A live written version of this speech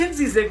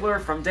Ziegler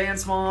from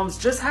Dance Moms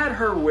just had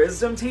her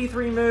wisdom teeth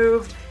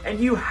removed, and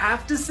you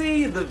have to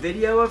see the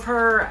video of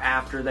her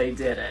after they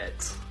did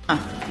it.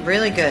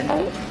 Really good.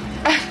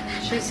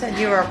 She said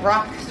you were a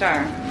rock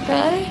star.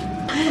 Really?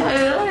 I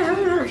really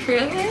hurt her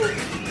feelings?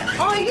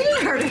 Oh, you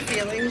didn't hurt her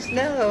feelings,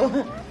 no.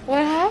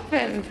 What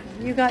happened?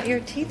 You got your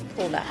teeth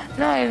pulled out.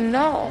 No, I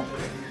know.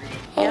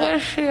 But Yeah.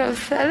 was she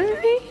upset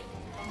at me?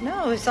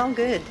 No, it's all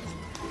good.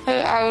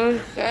 I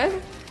was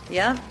good,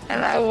 Yeah?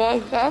 and I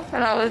woke up,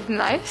 and I was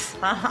nice.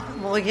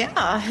 Well,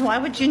 yeah. Why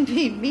would you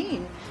be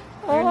mean?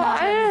 Well,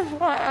 I just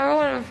want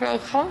everyone to feel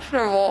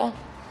comfortable.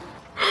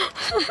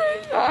 Oh my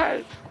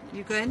God.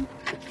 You good?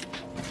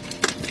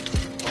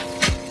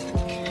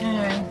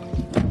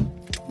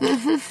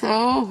 This is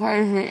so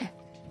crazy.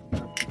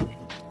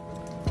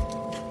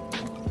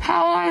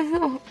 How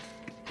do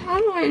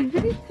I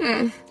do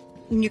this?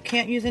 You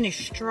can't use any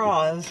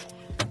straws.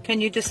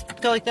 Can you just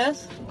go like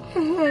this?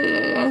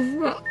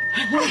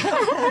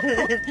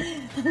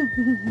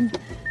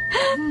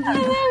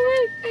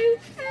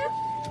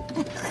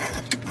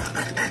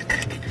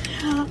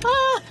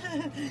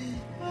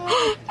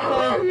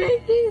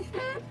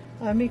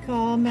 Let me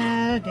call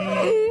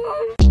Maddie.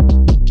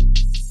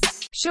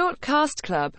 Short Cast Club